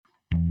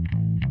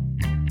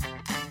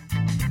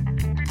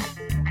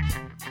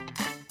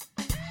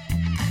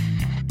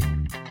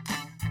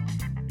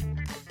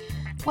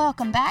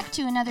Welcome back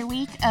to another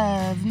week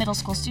of Middle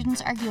School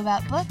Students Argue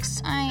About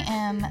Books. I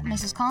am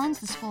Mrs. Collins,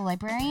 the school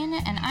librarian,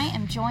 and I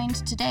am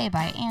joined today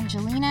by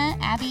Angelina,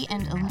 Abby,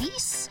 and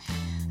Elise.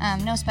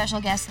 No special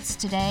guests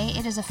today.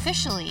 It is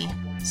officially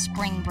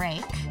spring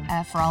break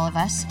for all of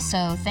us,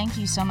 so thank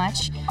you so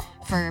much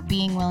for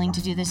being willing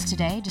to do this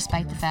today,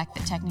 despite the fact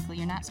that technically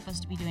you're not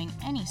supposed to be doing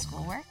any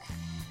schoolwork.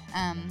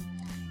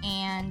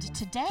 And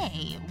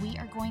today we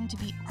are going to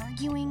be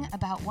arguing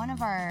about one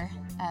of our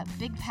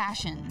big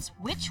passions.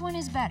 Which one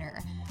is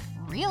better,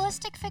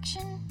 realistic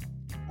fiction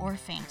or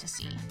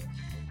fantasy?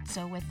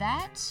 So with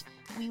that,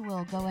 we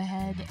will go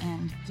ahead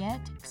and get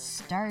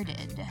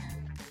started.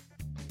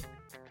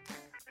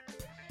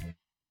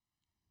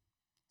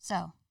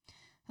 So,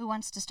 who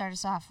wants to start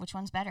us off? Which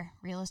one's better,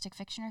 realistic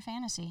fiction or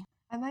fantasy?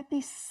 I might be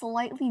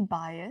slightly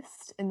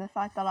biased in the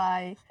fact that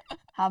I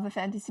have a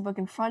fantasy book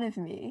in front of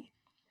me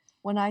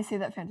when I say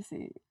that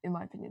fantasy, in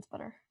my opinion, is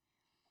better.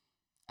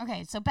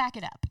 Okay, so back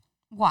it up.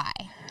 Why?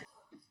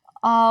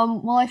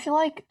 Well, I feel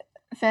like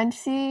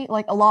fantasy,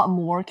 like, a lot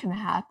more can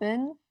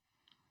happen.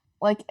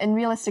 Like, in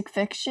realistic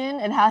fiction,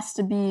 it has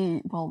to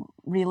be, well,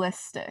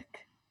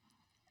 realistic.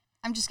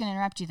 I'm just going to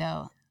interrupt you,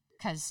 though,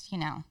 because,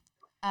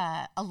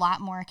 a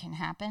lot more can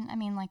happen. I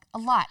mean, like, a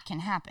lot can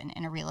happen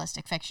in a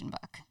realistic fiction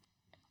book.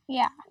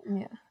 Yeah.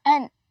 Yeah.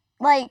 And,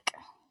 like,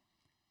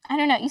 I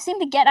don't know, you seem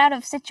to get out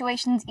of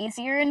situations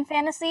easier in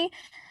fantasy,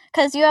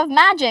 because you have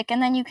magic,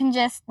 and then you can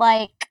just,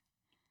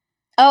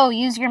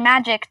 use your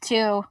magic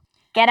to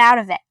get out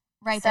of it.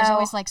 Right, there's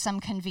always, some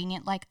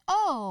convenient,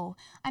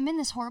 I'm in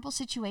this horrible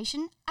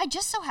situation. I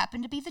just so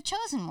happen to be the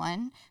chosen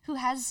one who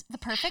has the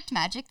perfect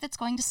magic that's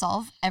going to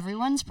solve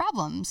everyone's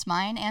problems,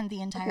 mine and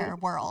the entire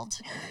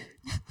world.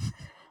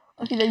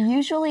 Okay, there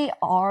usually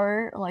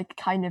are,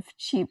 kind of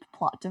cheap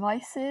plot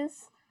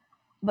devices.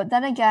 But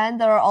then again,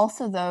 there are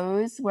also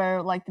those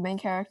where, the main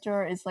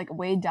character is,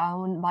 weighed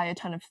down by a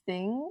ton of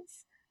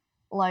things.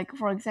 Like,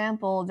 for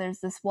example,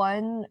 there's this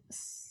one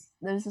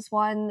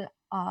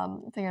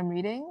thing I'm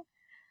reading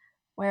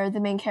where the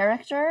main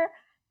character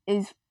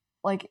is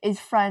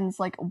friends,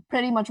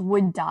 pretty much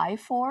would die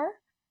for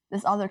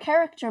this other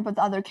character, but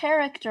the other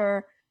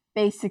character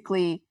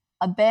basically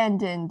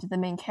abandoned the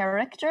main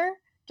character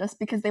just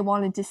because they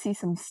wanted to see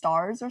some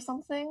stars or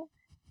something.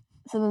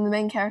 So then the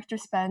main character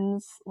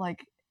spends,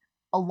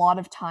 a lot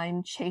of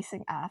time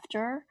chasing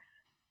after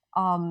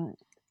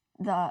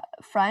the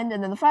friend,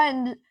 and then the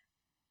friend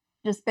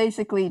just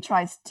basically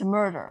tries to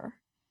murder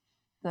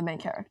the main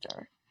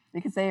character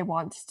because they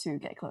want to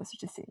get closer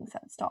to seeing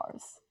said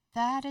stars.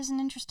 That is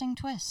an interesting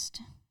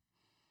twist.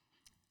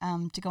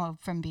 To go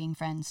from being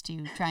friends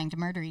to trying to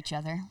murder each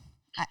other.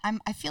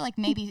 I feel like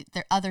maybe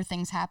other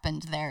things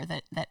happened there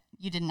that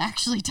you didn't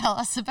actually tell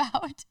us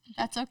about.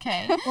 That's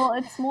okay. Well,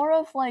 it's more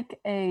of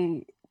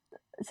a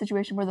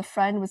situation where the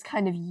friend was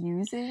kind of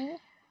using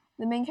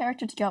the main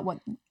character to get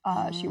what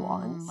she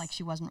wants. Like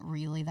she wasn't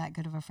really that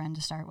good of a friend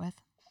to start with.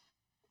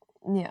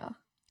 Yeah.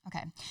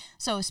 Okay.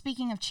 So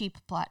speaking of cheap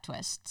plot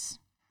twists,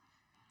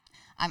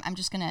 I'm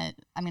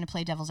gonna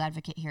play devil's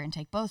advocate here and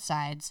take both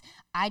sides.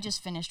 I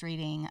just finished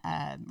reading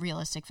a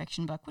realistic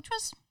fiction book, which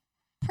was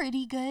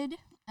pretty good.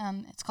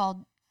 It's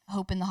called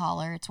Hope in the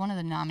Holler. It's one of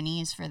the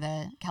nominees for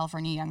the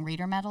California Young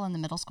Reader Medal in the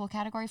middle school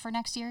category for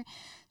next year.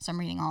 So I'm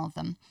reading all of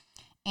them.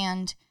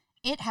 And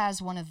it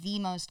has one of the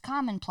most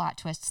common plot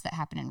twists that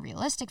happen in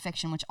realistic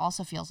fiction, which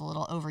also feels a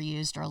little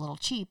overused or a little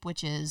cheap,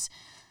 which is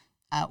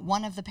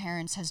one of the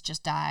parents has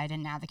just died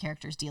and now the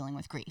character's dealing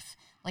with grief.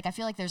 I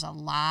feel like there's a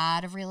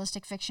lot of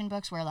realistic fiction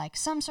books where,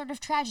 some sort of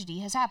tragedy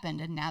has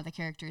happened and now the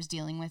character is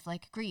dealing with,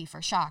 grief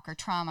or shock or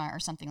trauma or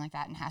something like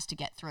that and has to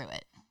get through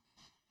it.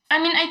 I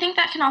mean, I think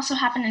that can also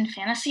happen in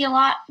fantasy a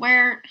lot,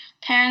 where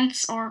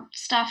parents or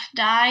stuff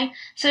die.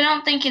 So I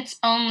don't think it's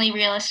only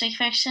realistic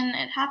fiction.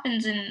 It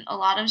happens in a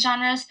lot of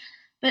genres.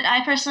 But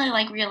I personally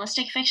like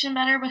realistic fiction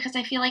better because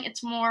I feel like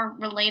it's more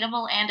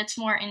relatable and it's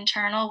more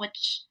internal,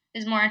 which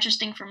is more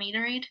interesting for me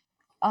to read.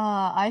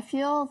 I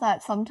feel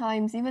that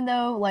sometimes, even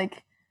though,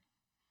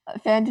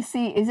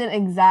 fantasy isn't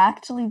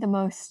exactly the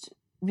most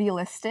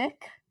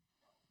realistic,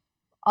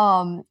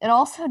 it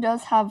also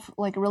does have,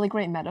 really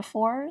great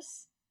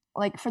metaphors.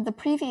 For the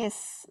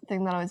previous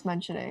thing that I was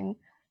mentioning,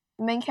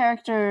 the main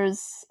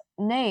character's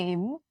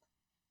name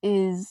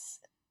is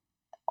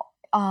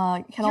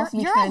can also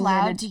be translated. You're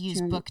allowed to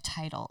use book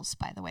titles,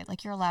 by the way.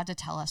 You're allowed to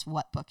tell us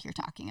what book you're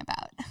talking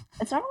about.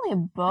 It's not really a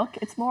book.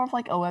 It's more of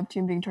a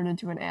webtoon being turned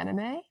into an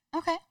anime.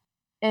 Okay.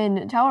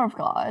 In Tower of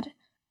God.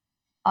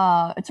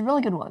 It's a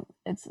really good one.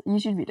 You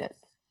should read it.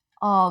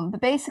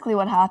 But basically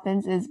what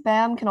happens is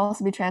Bam can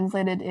also be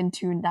translated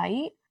into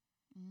night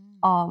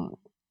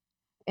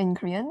in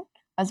Korean.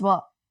 As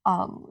well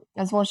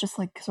as just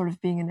sort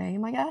of being a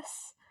name, I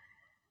guess.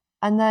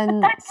 And then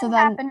but that can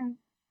happen in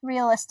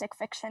realistic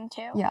fiction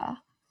too. Yeah.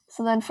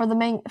 So then for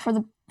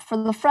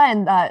the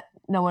friend that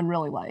no one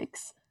really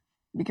likes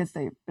because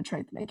they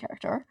betrayed the main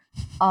character,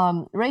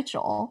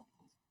 Rachel.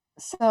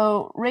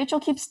 So Rachel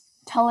keeps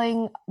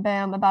telling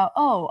Bam about,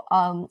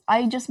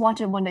 I just want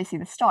to one day see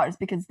the stars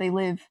because they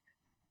live.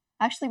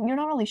 Actually, you're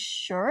not really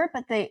sure,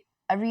 but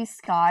every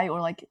sky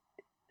or like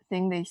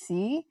thing they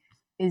see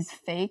is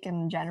fake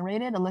and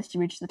generated unless you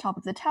reach the top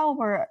of the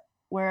tower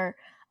where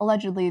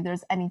allegedly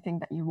there's anything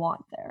that you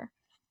want there.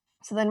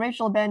 So then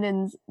Rachel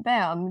abandons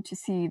Bam to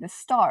see the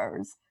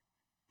stars,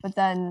 but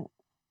then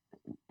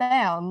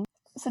Bam.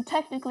 So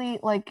technically,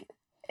 like,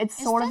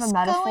 it's sort of a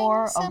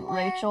metaphor of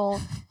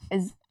Rachel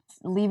is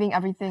leaving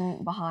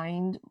everything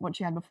behind, what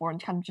she had before,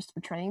 and kind of just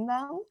betraying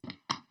them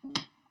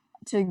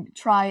to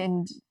try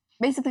and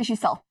basically she's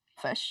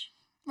selfish.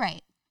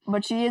 Right.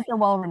 But she is a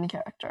well-written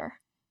character.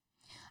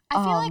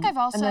 I feel like I've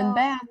also... And then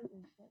Bam...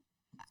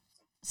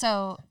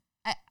 So,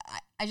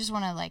 I just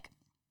want to, like,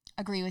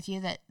 agree with you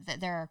that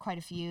there are quite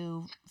a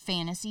few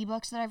fantasy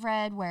books that I've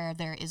read where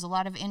there is a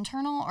lot of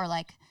internal or,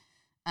 like,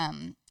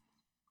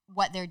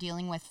 what they're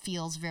dealing with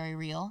feels very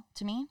real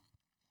to me.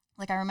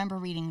 Like, I remember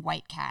reading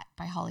White Cat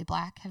by Holly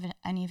Black. Have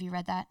any of you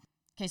read that?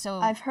 Okay, so...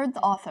 I've heard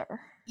the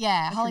author.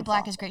 Yeah, Holly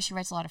Black is great. She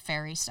writes a lot of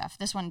fairy stuff.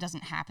 This one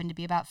doesn't happen to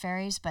be about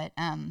fairies, but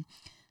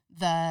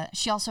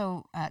she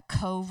also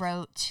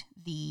co-wrote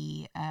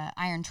the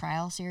Iron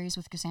Trial series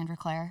with Cassandra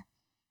Clare.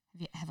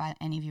 Have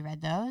any of you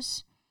read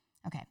those?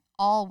 Okay,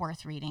 all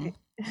worth reading.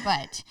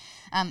 But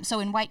so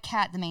in White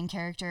Cat, the main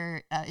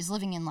character is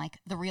living in like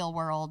the real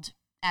world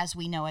as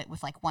we know it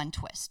with like one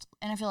twist.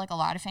 And I feel like a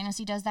lot of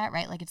fantasy does that,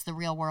 right? Like it's the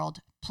real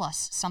world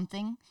plus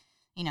something,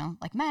 you know,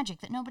 like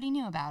magic that nobody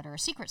knew about or a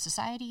secret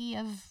society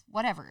of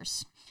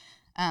whatevers.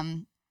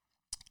 And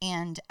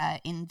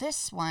in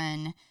this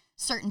one,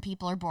 certain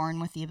people are born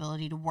with the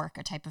ability to work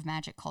a type of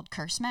magic called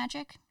curse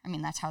magic. I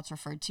mean, that's how it's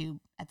referred to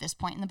at this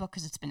point in the book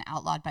because it's been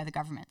outlawed by the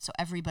government. So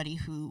everybody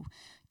who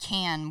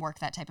can work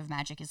that type of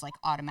magic is like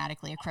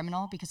automatically a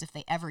criminal because if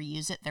they ever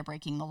use it, they're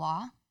breaking the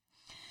law.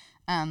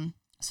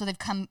 So they've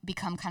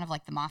become kind of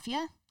like the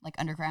mafia, like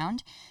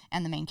underground.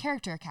 And the main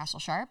character,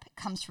 Castle Sharp,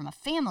 comes from a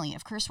family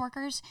of curse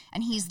workers.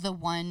 And he's the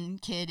one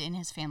kid in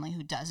his family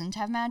who doesn't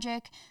have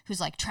magic,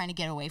 who's like trying to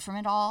get away from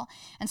it all.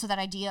 And so that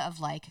idea of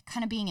like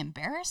kind of being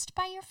embarrassed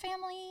by your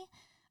family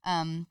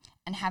and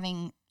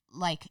having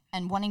like,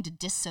 and wanting to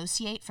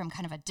dissociate from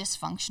kind of a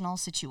dysfunctional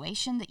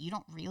situation that you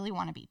don't really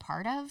want to be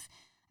part of.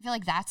 I feel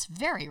like that's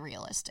very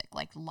realistic.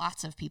 Like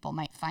lots of people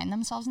might find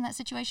themselves in that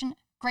situation.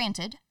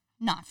 Granted,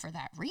 not for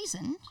that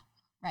reason.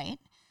 Right?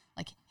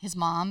 Like his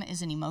mom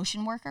is an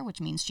emotion worker,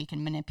 which means she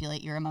can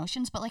manipulate your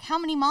emotions. But like how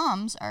many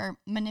moms are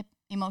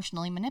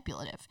emotionally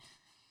manipulative?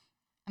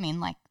 I mean,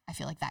 like, I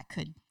feel like that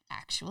could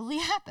actually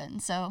happen.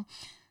 So,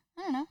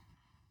 I don't know.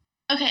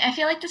 Okay, I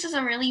feel like this is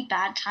a really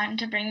bad time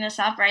to bring this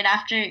up right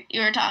after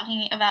you were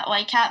talking about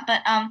White Cat.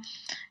 But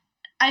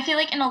I feel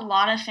like in a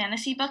lot of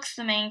fantasy books,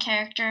 the main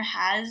character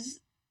has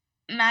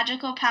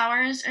magical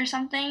powers or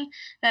something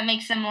that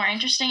makes them more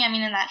interesting. I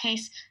mean, in that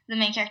case, the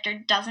main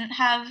character doesn't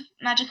have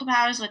magical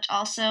powers, which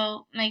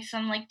also makes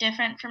them like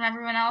different from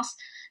everyone else.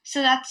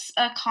 So that's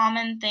a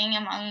common thing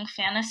among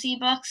fantasy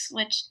books,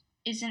 which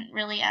isn't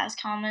really as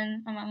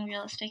common among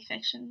realistic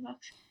fiction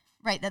books.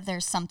 Right, that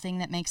there's something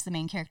that makes the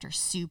main character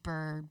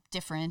super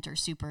different or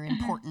super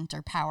important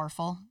or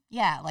powerful.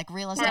 Yeah, like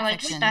realistic or like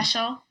fiction.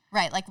 Special.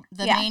 Right, like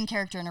the main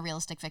character in a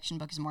realistic fiction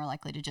book is more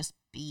likely to just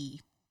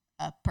be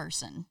a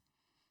person.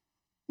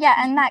 Yeah,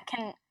 and that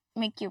can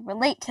make you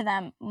relate to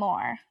them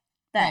more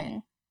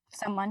than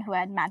someone who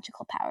had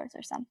magical powers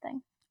or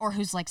something. Or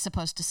who's, like,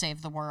 supposed to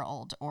save the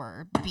world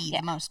or be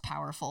the most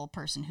powerful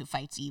person who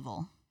fights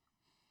evil.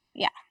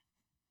 Yeah.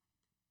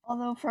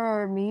 Although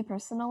for me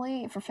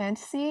personally, for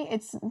fantasy,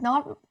 it's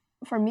not...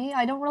 For me,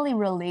 I don't really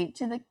relate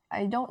to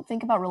I don't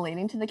think about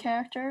relating to the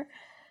character.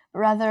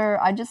 Rather,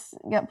 I just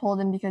get pulled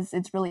in because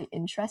it's really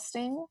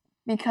interesting.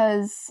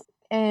 Because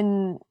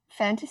in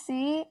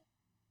fantasy...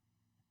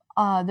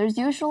 there's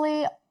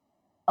usually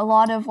a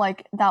lot of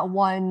like that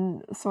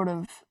one sort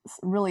of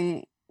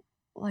really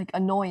like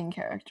annoying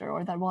character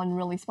or that one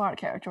really smart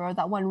character or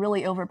that one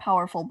really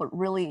overpowerful but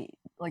really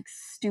like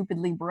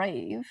stupidly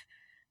brave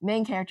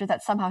main character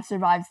that somehow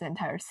survives the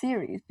entire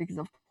series because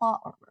of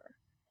plot armor.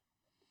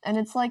 And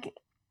it's like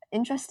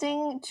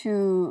interesting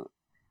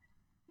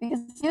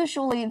because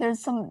usually there's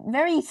some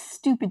very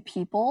stupid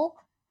people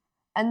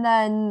and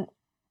then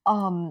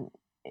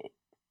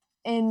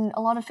in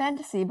a lot of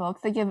fantasy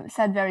books, they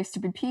said very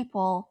stupid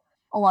people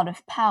a lot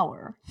of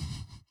power.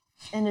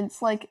 And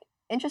it's, like,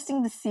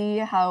 interesting to see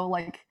how,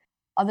 like,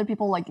 other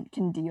people, like,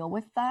 can deal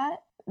with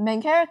that.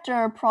 Main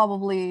character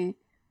probably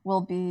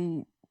will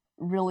be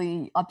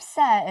really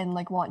upset and,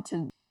 like, want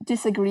to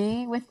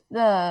disagree with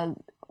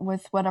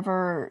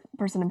whatever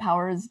person in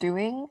power is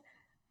doing.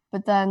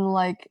 But then,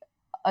 like,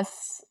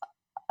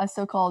 a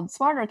so-called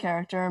smarter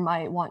character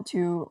might want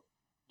to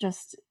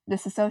just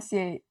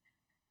disassociate,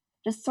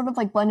 just sort of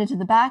like blend into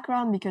the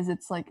background because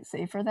it's like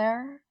safer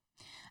there.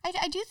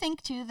 I do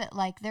think too that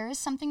like there is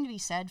something to be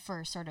said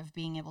for sort of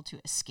being able to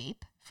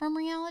escape from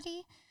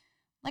reality.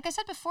 Like I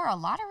said before, a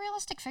lot of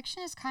realistic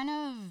fiction is kind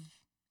of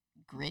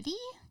gritty,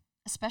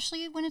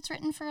 especially when it's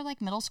written for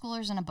like middle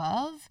schoolers and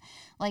above.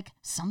 Like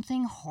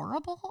something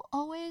horrible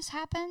always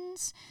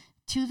happens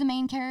to the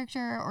main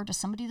character or to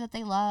somebody that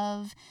they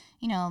love.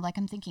 You know, like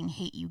I'm thinking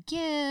Hate U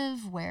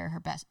Give,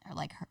 where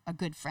a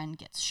good friend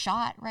gets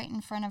shot right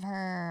in front of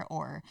her,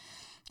 or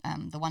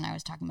the one I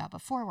was talking about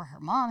before where her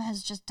mom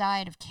has just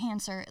died of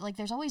cancer. Like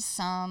there's always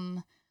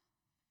some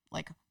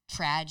like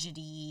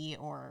tragedy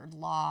or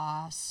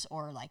loss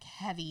or like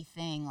heavy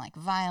thing like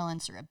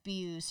violence or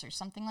abuse or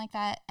something like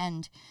that.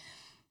 And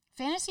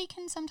fantasy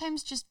can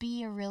sometimes just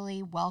be a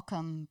really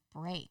welcome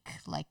break,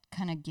 like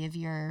kind of give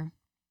your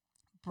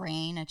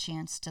brain a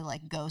chance to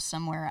like go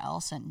somewhere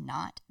else and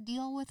not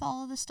deal with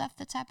all of the stuff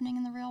that's happening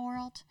in the real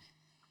world.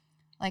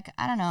 Like,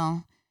 I don't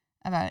know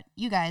about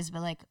you guys,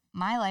 but like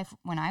my life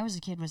when I was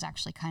a kid was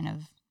actually kind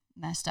of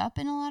messed up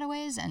in a lot of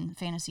ways, and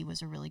fantasy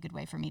was a really good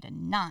way for me to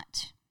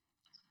not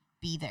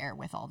be there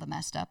with all the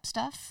messed up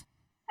stuff.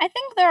 I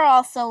think there are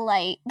also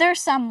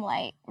there's some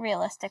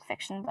realistic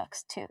fiction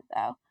books too,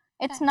 though.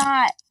 It's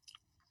not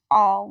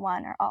all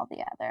one or all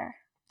the other.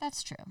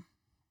 That's true.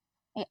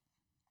 Yeah.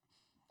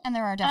 And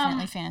there are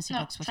definitely fantasy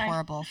books with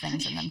horrible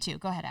things in them too.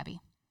 Go ahead, Abby.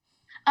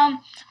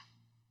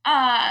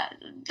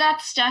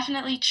 That's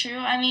definitely true.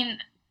 I mean,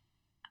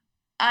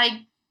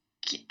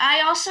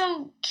 I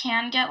also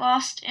can get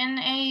lost in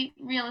a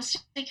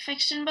realistic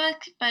fiction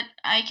book, but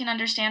I can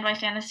understand why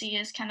fantasy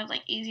is kind of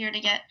like easier to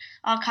get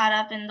all caught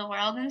up in the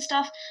world and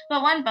stuff.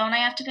 But one bone I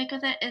have to pick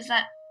with it is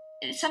that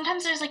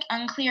sometimes there's like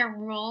unclear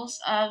rules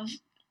of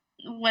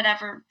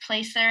whatever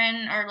place they're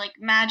in, or like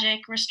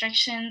magic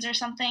restrictions or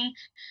something,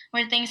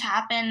 where things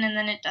happen and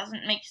then it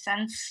doesn't make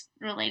sense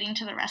relating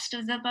to the rest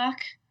of the book.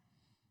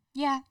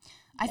 Yeah.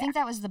 I think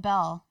that was the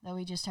bell that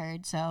we just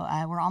heard, so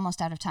we're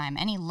almost out of time.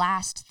 Any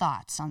last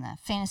thoughts on the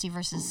fantasy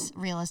versus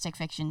realistic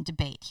fiction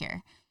debate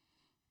here?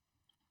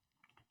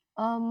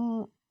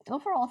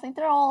 Overall, I think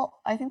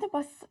they're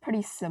both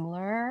pretty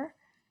similar,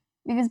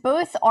 because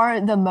both are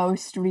the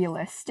most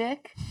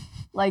realistic.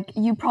 Like,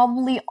 you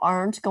probably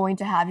aren't going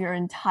to have your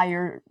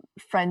entire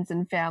friends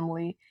and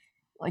family,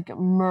 like,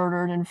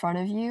 murdered in front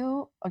of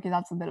you. Okay,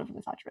 that's a bit of an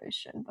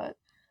exaggeration, but...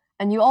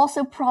 And you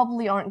also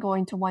probably aren't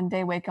going to one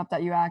day wake up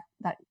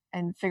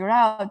and figure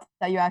out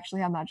that you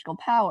actually have magical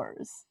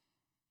powers,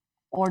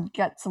 or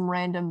get some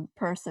random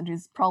person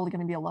who's probably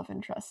going to be a love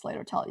interest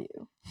later tell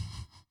you.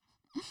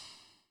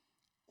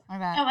 What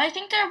about? Oh, I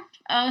think they're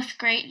both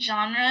great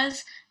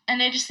genres,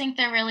 and I just think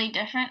they're really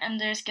different, and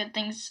there's good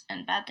things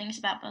and bad things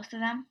about both of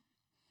them.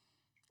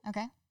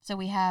 Okay. So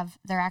we have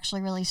they're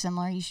actually really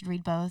similar. You should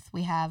read both.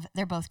 We have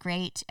they're both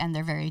great and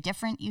they're very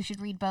different. You should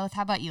read both.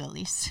 How about you,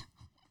 Elise?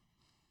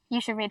 You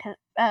should read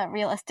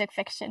realistic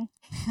fiction.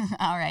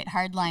 All right,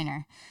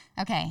 hardliner.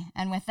 Okay,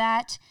 and with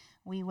that,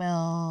 we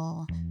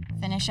will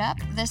finish up.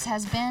 This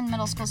has been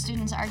Middle School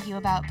Students Argue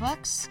About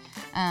Books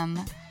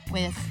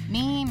with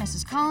me,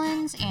 Mrs.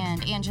 Collins,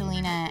 and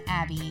Angelina,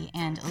 Abby,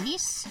 and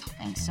Elise.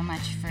 Thanks so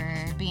much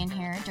for being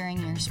here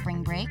during your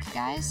spring break,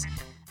 guys.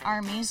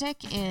 Our music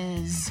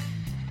is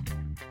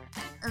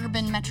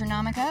Urban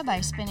Metronomica by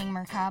Spinning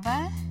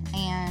Merkaba,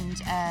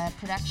 and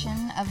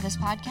production of this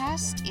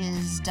podcast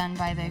is done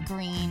by the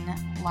Green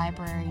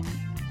Library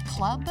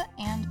Club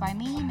and by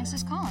me,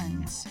 Mrs.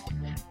 Collins.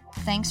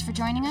 Thanks for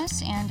joining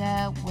us,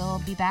 and we'll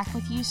be back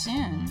with you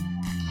soon.